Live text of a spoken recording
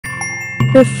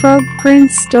The Frog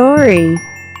Prince Story.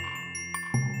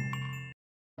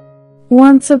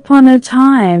 Once upon a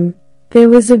time, there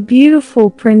was a beautiful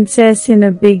princess in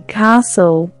a big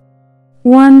castle.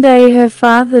 One day her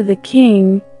father, the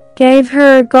king, gave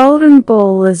her a golden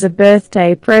ball as a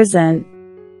birthday present.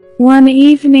 One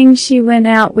evening she went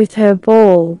out with her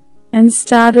ball and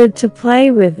started to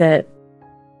play with it.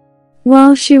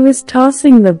 While she was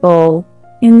tossing the ball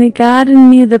in the garden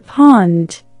near the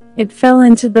pond, it fell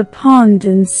into the pond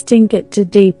and sank it to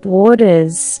deep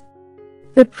waters.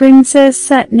 The princess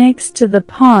sat next to the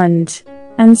pond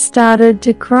and started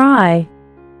to cry.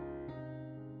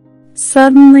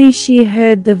 Suddenly she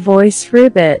heard the voice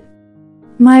ribbit,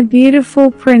 "My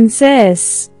beautiful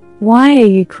princess, why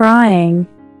are you crying?"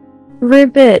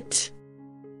 Ribbit.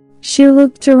 She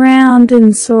looked around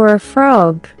and saw a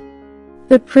frog.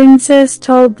 The princess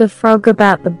told the frog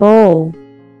about the ball.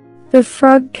 The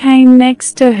frog came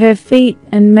next to her feet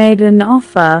and made an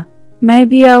offer.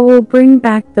 "Maybe I will bring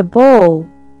back the ball,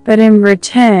 but in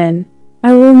return,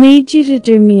 I will need you to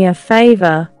do me a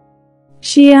favor."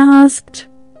 She asked,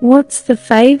 "What's the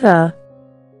favor?"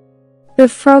 The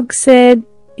frog said,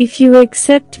 "If you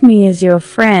accept me as your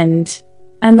friend,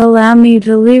 and allow me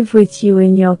to live with you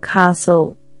in your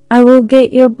castle, I will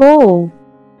get your ball."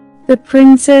 The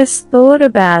princess thought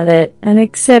about it and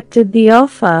accepted the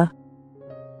offer.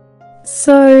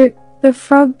 So, the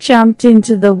frog jumped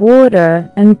into the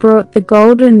water and brought the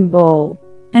golden ball,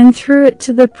 and threw it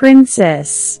to the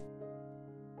princess.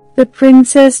 The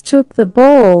princess took the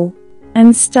ball,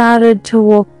 and started to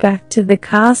walk back to the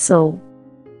castle.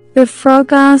 The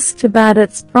frog asked about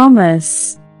its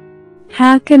promise.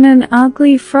 "How can an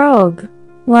ugly frog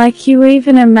like you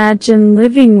even imagine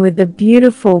living with a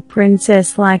beautiful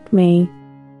princess like me?"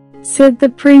 said the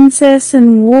princess,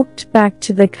 and walked back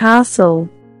to the castle.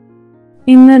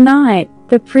 In the night,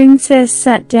 the princess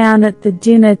sat down at the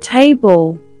dinner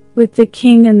table with the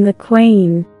king and the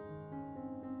queen.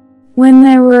 When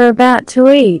they were about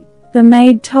to eat, the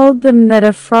maid told them that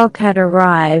a frog had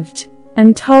arrived,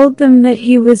 and told them that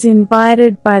he was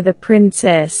invited by the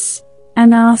princess,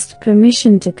 and asked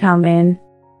permission to come in.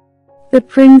 The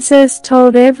princess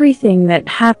told everything that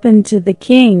happened to the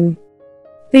king.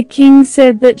 The king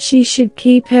said that she should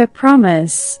keep her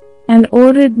promise, and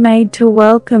ordered maid to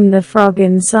welcome the frog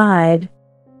inside.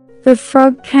 The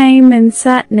frog came and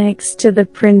sat next to the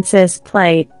princess'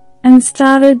 plate, and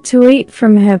started to eat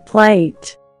from her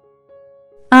plate.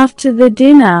 After the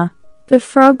dinner, the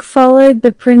frog followed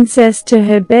the princess to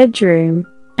her bedroom,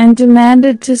 and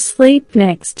demanded to sleep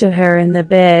next to her in the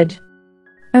bed.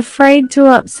 Afraid to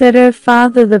upset her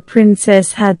father, the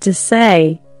princess had to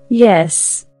say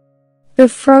yes. The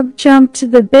frog jumped to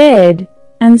the bed,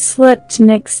 and slept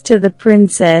next to the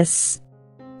princess.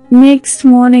 Next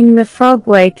morning the frog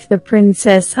waked the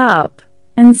princess up,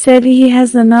 and said he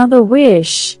has another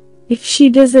wish. If she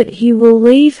does it, he will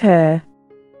leave her.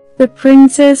 The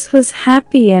princess was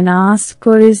happy and asked,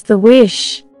 "What is the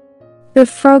wish?" The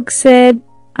frog said,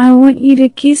 "I want you to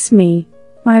kiss me,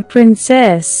 my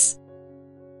princess."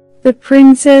 The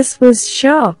princess was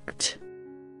shocked.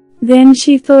 Then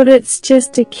she thought, it's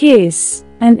just a kiss,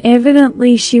 and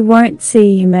evidently she won't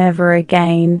see him ever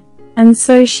again, and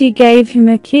so she gave him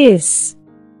a kiss.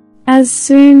 As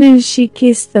soon as she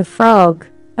kissed the frog,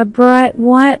 a bright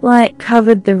white light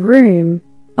covered the room.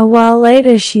 A while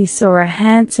later she saw a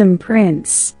handsome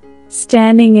prince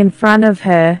standing in front of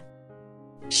her.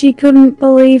 She couldn't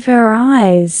believe her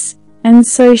eyes, and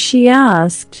so she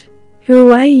asked,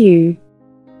 "Who are you?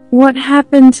 What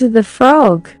happened to the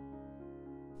frog?"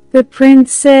 The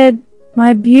prince said,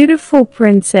 "My beautiful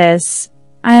princess,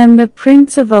 I am the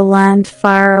prince of a land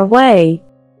far away.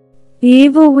 The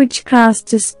evil witch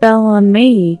cast a spell on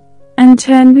me, and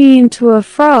turned me into a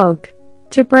frog.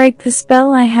 To break the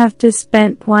spell I have to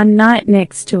spend one night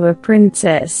next to a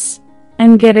princess,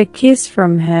 and get a kiss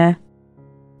from her."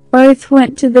 Both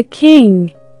went to the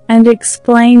king, and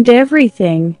explained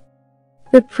everything.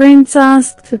 The prince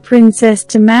asked the princess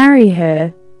to marry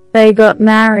her. They got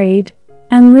married,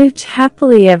 and lived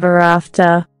happily ever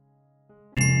after.